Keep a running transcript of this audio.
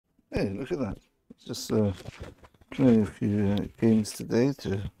Hey, look at that. Just playing a few games today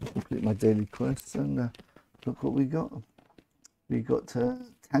to complete my daily quests, and look what we got. We got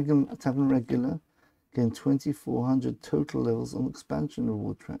Tavern Regular, gain 2400 total levels on expansion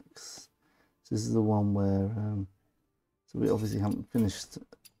reward tracks. So this is the one where, so we obviously haven't finished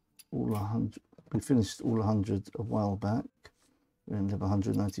all 100. We finished all 100 a while back. We're in level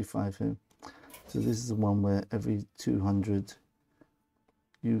 195 here. So this is the one where every 200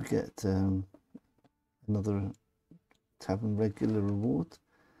 you get another Tavern Regular reward.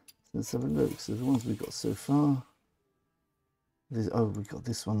 So let's have a look. So the ones we got so far. Oh, we got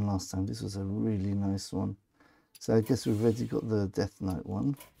this one last time. This was a really nice one. So I guess we've already got the Death Knight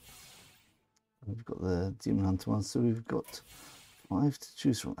one. We've got the Demon Hunter one. So we've got 5 to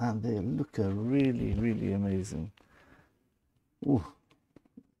choose from. And they look really, really amazing. Ooh.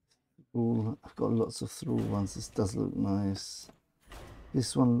 I've got lots of Thrall ones. This does look nice.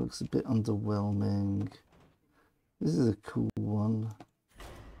 This one looks a bit underwhelming. This is a cool one.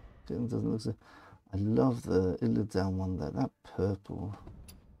 It doesn't look so. I love the Illidan one. That purple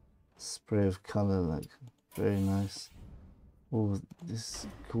spray of color, like very nice. Oh, this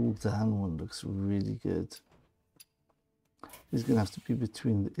Gul'dan one looks really good. It's gonna have to be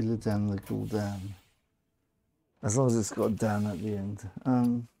between the Illidan and the Gul'dan, as long as it's got Dan at the end.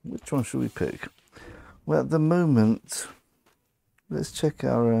 Which one should we pick? Well, at the moment, let's check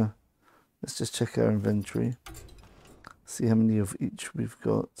our. Let's just check our inventory. See how many of each we've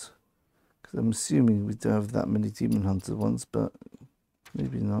got. Because I'm assuming we don't have that many Demon Hunter ones, but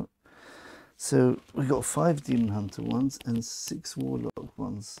maybe not. So we got 5 Demon Hunter ones and 6 Warlock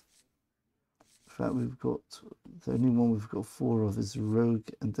ones. In fact, we've got the only one we've got 4 of is Rogue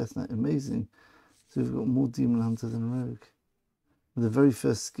and Death Knight. Amazing. So we've got more Demon Hunter than Rogue. The very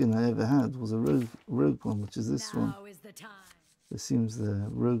first skin I ever had was a Rogue one, which is this one. Is the time. It seems the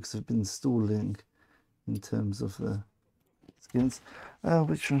Rogues have been stalling in terms of the skins.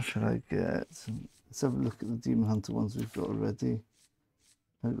 Which one should I get? Let's have a look at the Demon Hunter ones we've got already.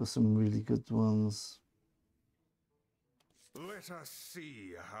 I've got some really good ones. Let us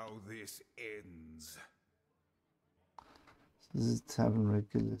see how this ends. This is Tavern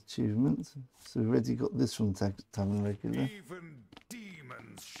Regular achievement. So we've already got this from Tavern Regular. Even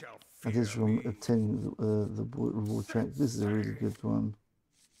demons shall That fear is from me. obtaining the reward track. This is a really good one.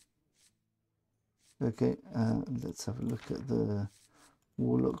 Okay, let's have a look at the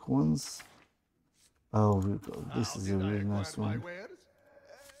Warlock ones. Oh, we've got, this is a really nice one.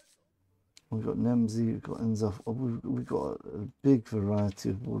 We've got Nemzi, we've got Enzoff. Oh, we've got a big variety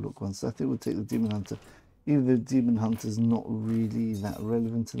of Warlock ones. So I think we'll take the Demon Hunter. Even though Demon Hunter is not really that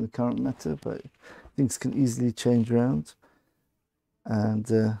relevant in the current meta, but things can easily change around. And,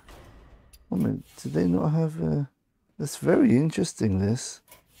 I mean, do they not have that's very interesting, this.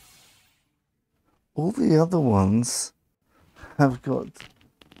 All the other ones have got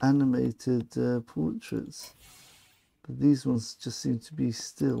animated portraits, but these ones just seem to be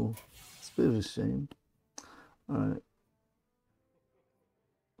still. It's a bit of a shame. Alright.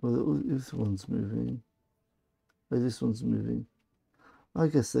 Well, this one's moving. Oh, this one's moving. I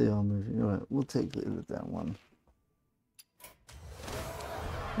guess they are moving. Alright, we'll take that one.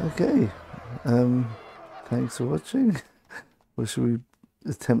 Okay. Thanks for watching. Or should we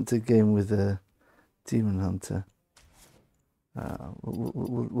attempt a game with a Demon Hunter?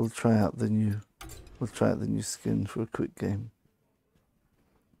 We'll try out the new. We'll try out the new skin for a quick game.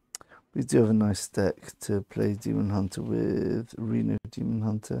 We do have a nice deck to play Demon Hunter with. Reno Demon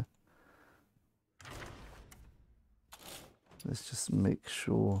Hunter. Let's just make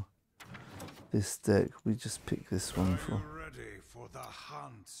sure this deck, we just pick this one for. Are you ready for the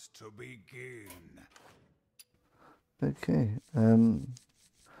hunt to begin? Okay,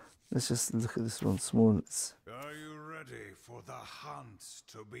 let's just look at this once more. Are you ready for the hunt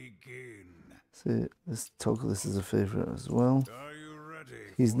to begin? See, let's toggle this as a favorite as well. Are you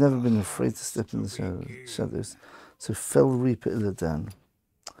ready? He's never been afraid to step in the shadows. So Felreaper Illidan.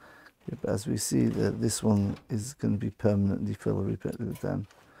 Yeah, but as we see, that this one is going to be permanently Felreaper Illidan.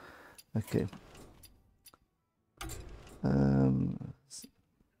 Okay.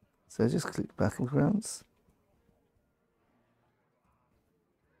 So I just click Battlegrounds.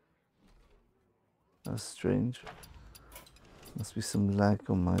 That's strange. Must be some lag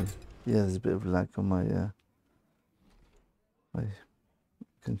on my. Yeah, there's a bit of lag on my my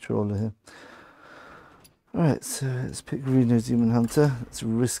controller here. Alright, so let's pick Reno Demon Hunter. Let's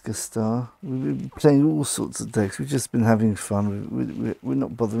risk a star. We've been playing all sorts of decks. We've just been having fun. We're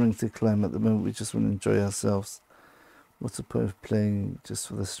not bothering to climb at the moment. We just want to enjoy ourselves. What's the point of playing just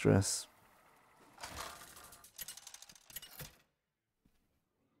for the stress?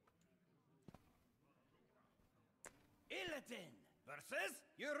 Paladin versus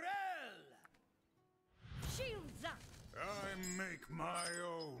Urel. Shields up. I make my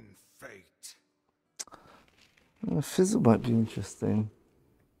own fate. Fizzle might be interesting.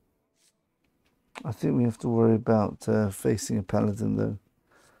 I think we have to worry about facing a paladin though.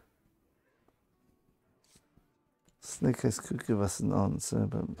 Snake Eyes could give us an answer,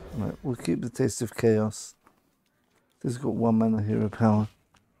 but right, we'll keep the Taste of Chaos. This has got 1 mana hero power.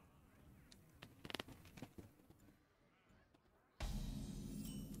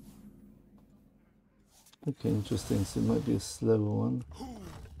 Okay, interesting. So it might be a slower one. Who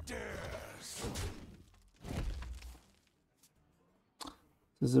dares?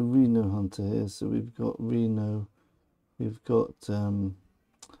 There's a Reno Hunter here, so we've got Reno, we've got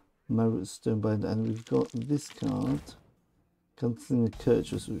Marut Stonebind, and we've got this card, Gunslinger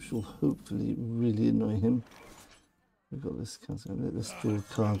Kurtrus, which will hopefully really annoy him. We've got this card, so let's draw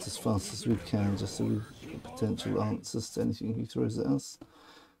cards as fast as we can, just so we've got potential answers to anything he throws at us.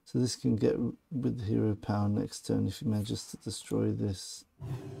 So this can get with the hero power next turn if he manages to destroy this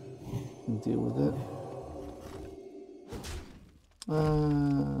and deal with it.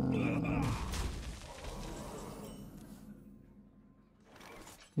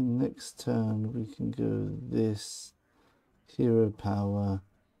 In next turn we can go this, hero power,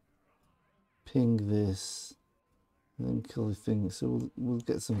 ping this, and then kill the thing. So we'll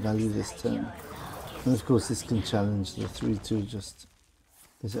get some value this turn. And of course this can challenge the 3-2 just.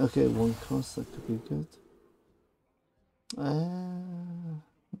 Okay, 1 cost, that could be good.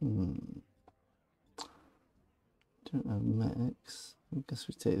 Don't have mechs. I guess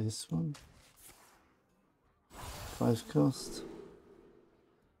we take this one. 5 cost.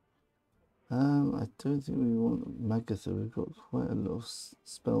 I don't think we want Magatha. We've got quite a lot of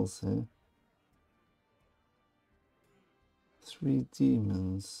spells here. 3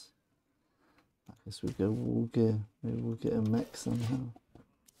 demons. I guess we go War Gear. Maybe we'll get a mech somehow.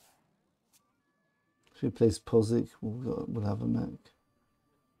 If he plays Pozic, we'll have a mech.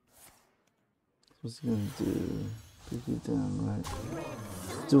 What's he going to do? Pick it down, right.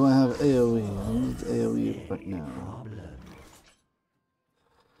 Do I have AoE? I need AoE right now.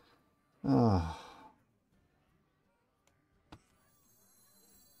 Ah.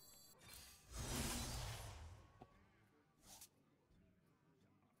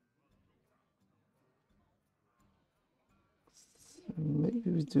 Maybe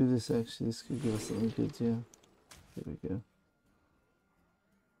we do this actually. This could give us something good, yeah. Here we go.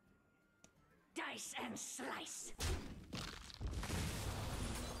 Dice and slice.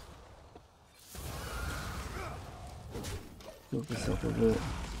 Build this up a bit.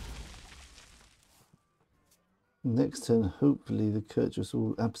 Next turn, hopefully the Kurtrus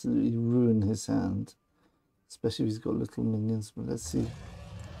will absolutely ruin his hand. Especially if he's got little minions, but let's see.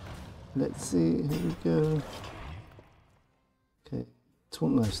 Let's see, here we go. Okay,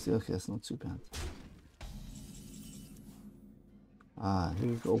 Taunt Knife Steel, okay, that's not too bad. Ah, here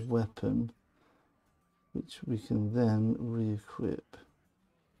we've got a weapon, which we can then re-equip.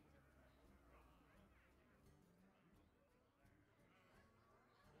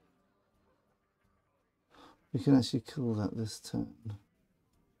 We can actually kill that this turn.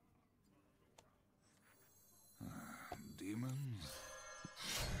 Demons?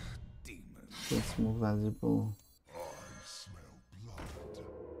 Demons. That's more valuable. I smell blood.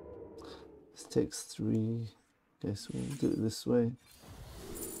 This takes 3. Okay, so we'll do it this way.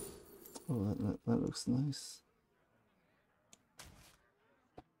 Oh, that looks nice.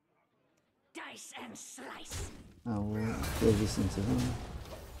 Dice and slice. I will throw this into him.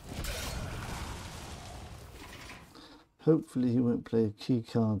 Hopefully he won't play a key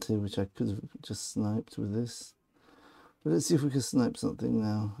card here, which I could have just sniped with this. But let's see if we can snipe something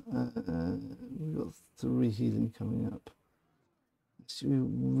now. We've got 3 healing coming up. Actually,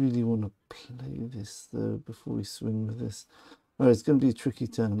 we really want to play this though before we swing with this. Alright, it's going to be a tricky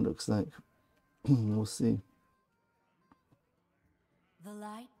turn, it looks like. We'll see. The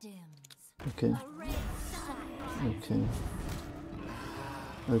light dims. Okay. Okay.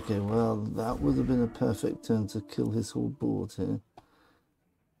 Okay, well, that would have been a perfect turn to kill his whole board here.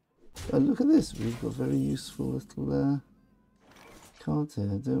 Look at this, we've got a very useful little card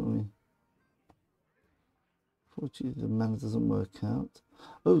here, don't we? Fortunately, the mana doesn't work out.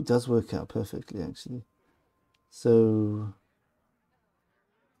 Oh, it does work out perfectly, actually. So,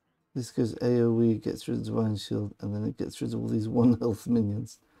 this goes AoE, gets rid of Divine Shield, and then it gets rid of all these 1 health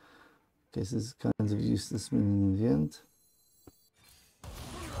minions. Okay, so this is kind of useless minion in the end.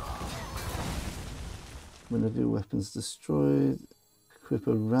 Whenever your weapon's destroyed, equip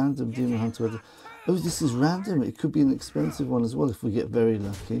a random Demon Hunter weapon. Oh, this is random. It could be an expensive one as well if we get very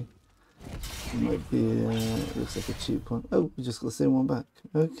lucky. Might be, looks like a cheap one. Oh, we just got the same one back.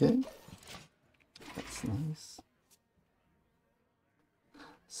 Okay. That's nice.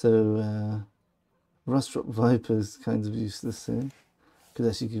 So, Rust Drop Viper is kind of useless here. Could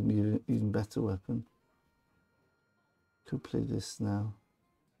actually give me an even better weapon. Could play this now.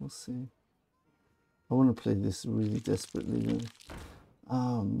 We'll see. I want to play this really desperately though.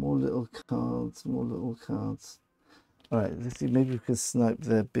 Ah, more little cards, more little cards. Alright, let's see, maybe we could snipe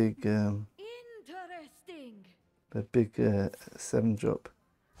their big Interesting. 7-drop.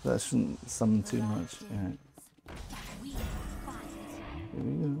 That shouldn't summon too much. Alright. Here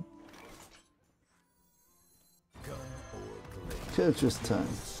we go. Kurtrus time.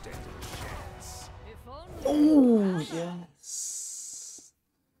 Oh yes.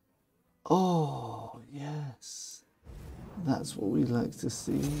 Oh yes. That's what we like to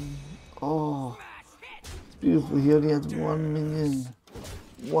see. Oh, it's beautiful. He only had 1 minion.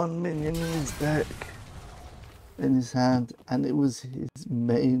 1 minion in his deck, in his hand, and it was his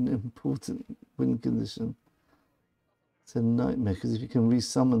main important win condition. It's a nightmare because if you can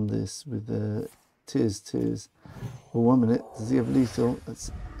resummon this with tears. Well, 1 minute. Does he have lethal?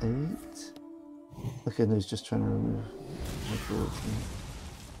 That's 8. Okay, no, he's just trying to remove my board.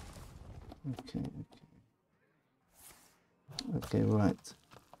 Okay. Okay, right.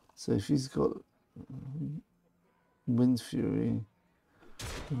 So if he's got Wind Fury,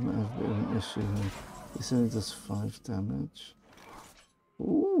 he might have a bit of an issue here. This only does 5 damage.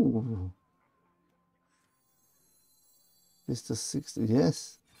 Ooh. This does 60.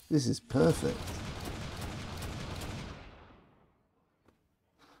 Yes, this is perfect.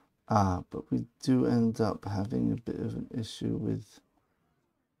 Ah, but we do end up having a bit of an issue with...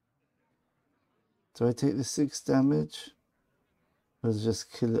 Do I take the 6 damage? Or just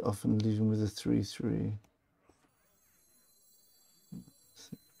kill it off and leave him with a 3/3? We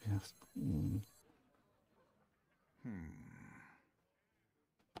have to,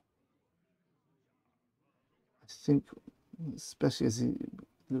 I think, especially as he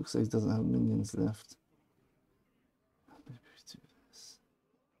looks like he doesn't have minions left. Maybe we do this.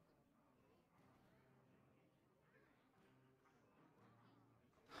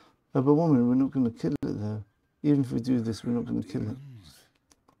 Oh, but 1 minute, we're not going to kill it though. Even if we do this, we're not going to kill it.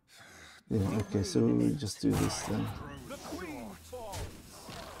 Yeah, okay, so we'll just do this then.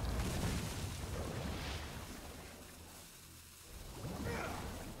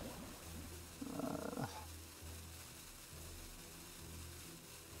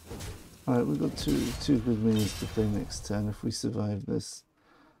 Alright, we've got two good minions to play next turn if we survive this.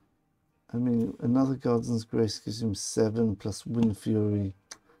 I mean, another Guardian's Grace gives him 7 plus Wind Fury.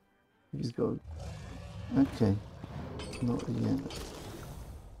 He's got... Okay. Not yet.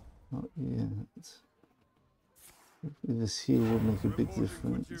 Not yet. Hopefully this heal will make a big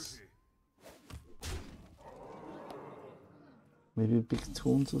difference. Maybe a big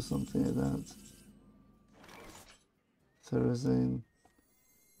taunt or something like that. Therazane.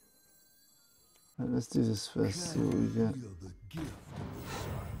 Right, let's do this first, see what we get.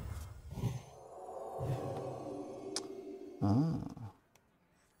 Ah.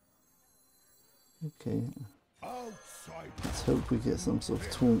 Okay. Let's hope we get some sort of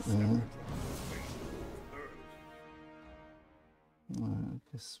taunt there. I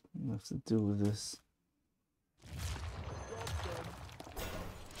guess we'll have to deal with this.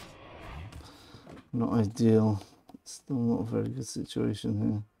 Not ideal. Still not a very good situation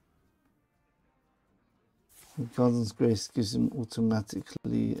here. The Guardian's Grace gives him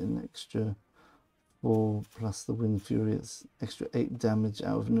automatically an extra 4 plus the Wind Fury. It's extra 8 damage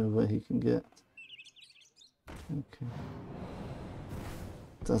out of nowhere he can get. Okay.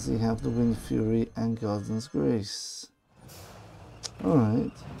 Does he have the Wind Fury and Guardian's Grace?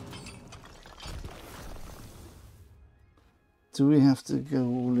 Alright. Do we have to go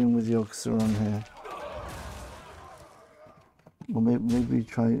all in with Yogg-Saron here? Or maybe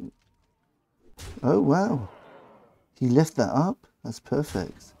try... Oh wow! He left that up? That's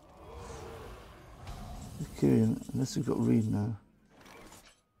perfect. Okay, unless we've got Reed now.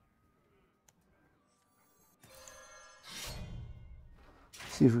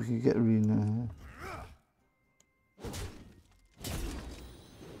 See if we can get Reed now.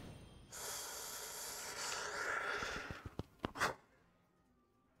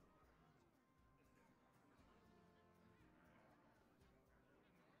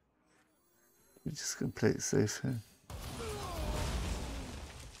 We're just going to play it safe here.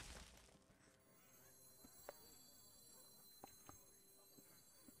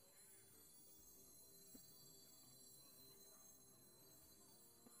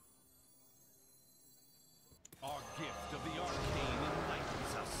 Our gift of the arcane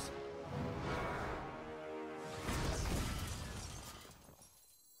enlightens us.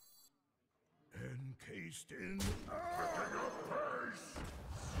 Feast in picking up pace.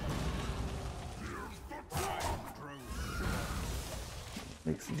 Here's the time.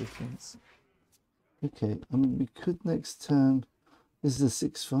 Makes a difference. Okay, I mean, we could next turn. This is a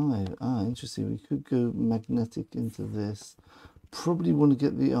 6/5. Ah, interesting. We could go magnetic into this. Probably want to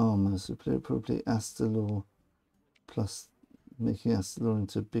get the armor, so play probably Astalor plus making Astalor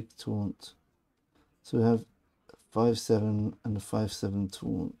into a big taunt. So we have 5/7 and a 5/7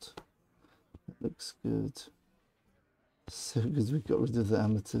 taunt. That looks good. So good we got rid of the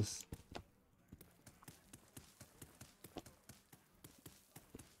amethyst.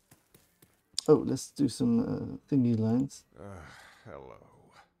 Oh, let's do some thingy lines. Hello.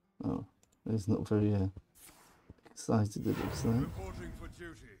 Oh, he's not very excited, it looks like. Reporting for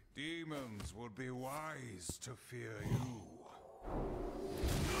duty. Demons would be wise to fear you.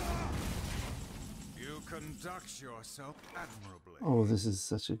 You conduct yourself admirably. Oh, this is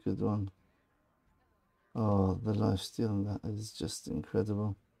such a good one. Oh, the lifesteal on that is just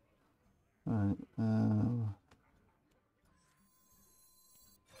incredible. Alright,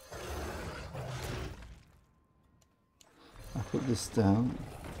 I'll put this down.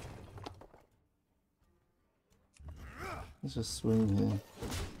 Let's just swing here.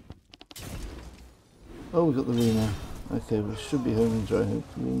 Oh, we got the Reno. Okay, we should be home and dry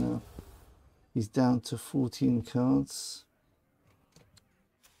hopefully now. He's down to 14 cards.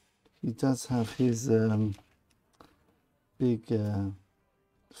 He does have his big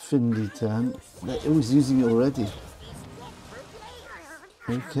Finley turn. Oh, he's using it already.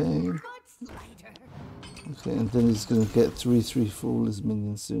 Okay. Okay, and then he's going to get 3/3 all his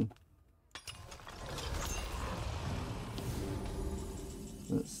minions soon.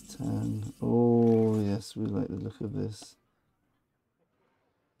 That's 10. Oh yes, we like the look of this.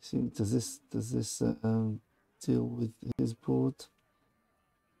 See, does this deal with his board?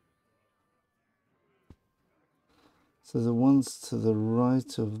 So the ones to the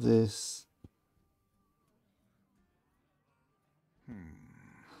right of this,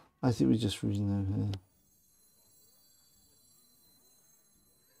 I think we just Reno here.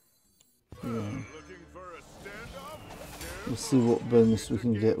 Yeah. We'll see what bonus we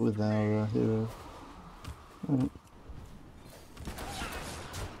can get with our hero. Right.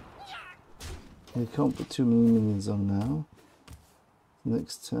 We can't put too many minions on now.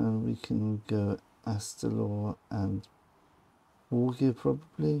 Next turn we can go Astalor and Wargear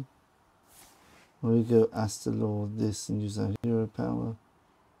probably. Or we go Astalor this and use our hero power.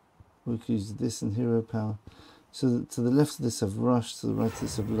 We could use this and hero power. So to the left of this have rush, to the right of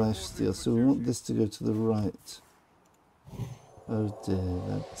this have lifesteal. So we want this to go to the right. Oh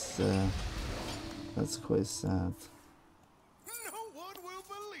dear, that's quite sad. No one will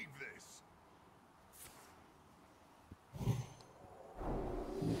believe this.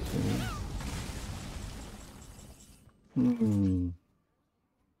 Okay.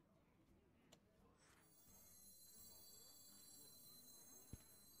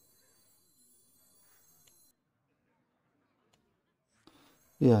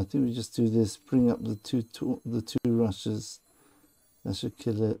 Yeah, I think we just do this. Bring up the two rushes. That should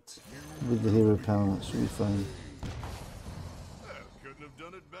kill it with the hero power. That should be fine. Couldn't have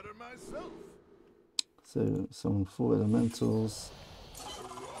done it better myself. So summon 4 elementals.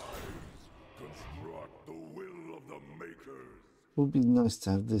 Construct the will of the makers. Would be nice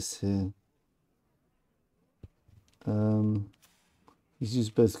to have this here. He's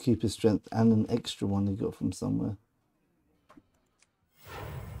used both keeper strength and an extra one he got from somewhere.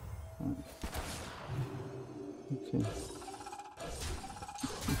 Right. Okay.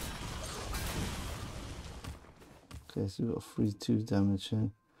 Okay, so we've got 3/2 damage here.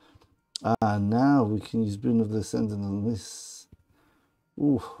 Ah, now we can use Boon of the Ascendant on this.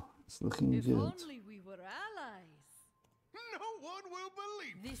 Ooh, it's looking If good. only we were allies. No one will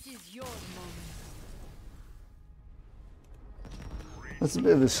believe. This is your moment. That's a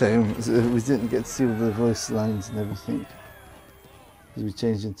bit of a shame. We didn't get to see all the voice lines and everything. We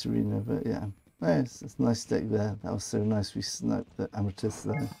changed into Reno, but yeah. Nice, it's a nice deck there. That was so nice. We sniped the amethyst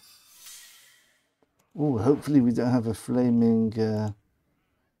there. Oh, hopefully we don't have a flaming guy.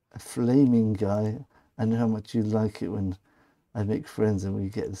 I know how much you like it when I make friends and we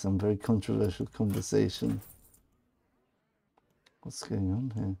get some very controversial conversation. What's going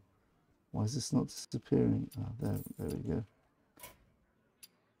on here? Why is this not disappearing? Oh, there we go.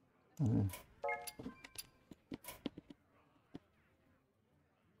 Okay.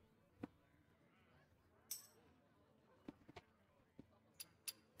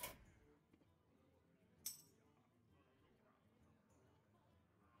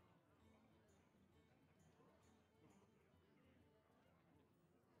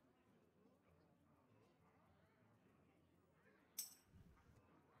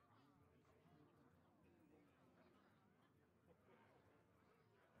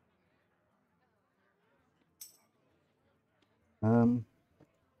 Um,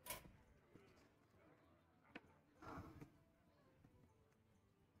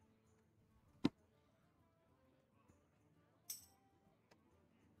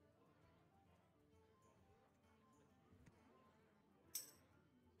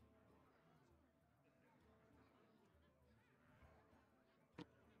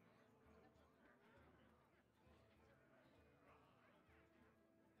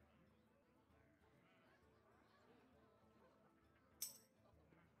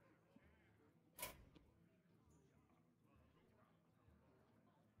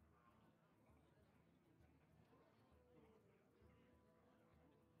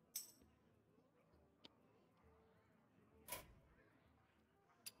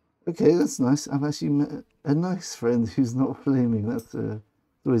 okay, that's nice. I've actually met a nice friend who's not flaming. That's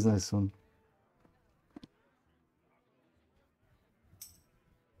always a nice one.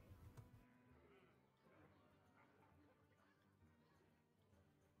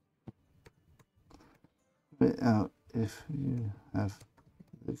 Wait out if you have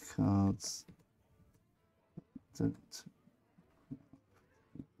the cards. Don't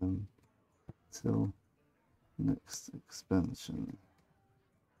till next expansion.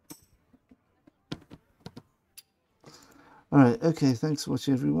 Alright, okay, thanks for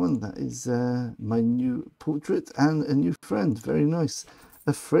watching everyone. That is my new portrait and a new friend. Very nice.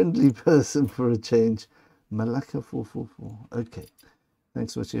 A friendly person for a change. Malaka444. Okay,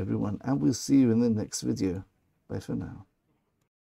 thanks for watching everyone, and we'll see you in the next video. Bye for now.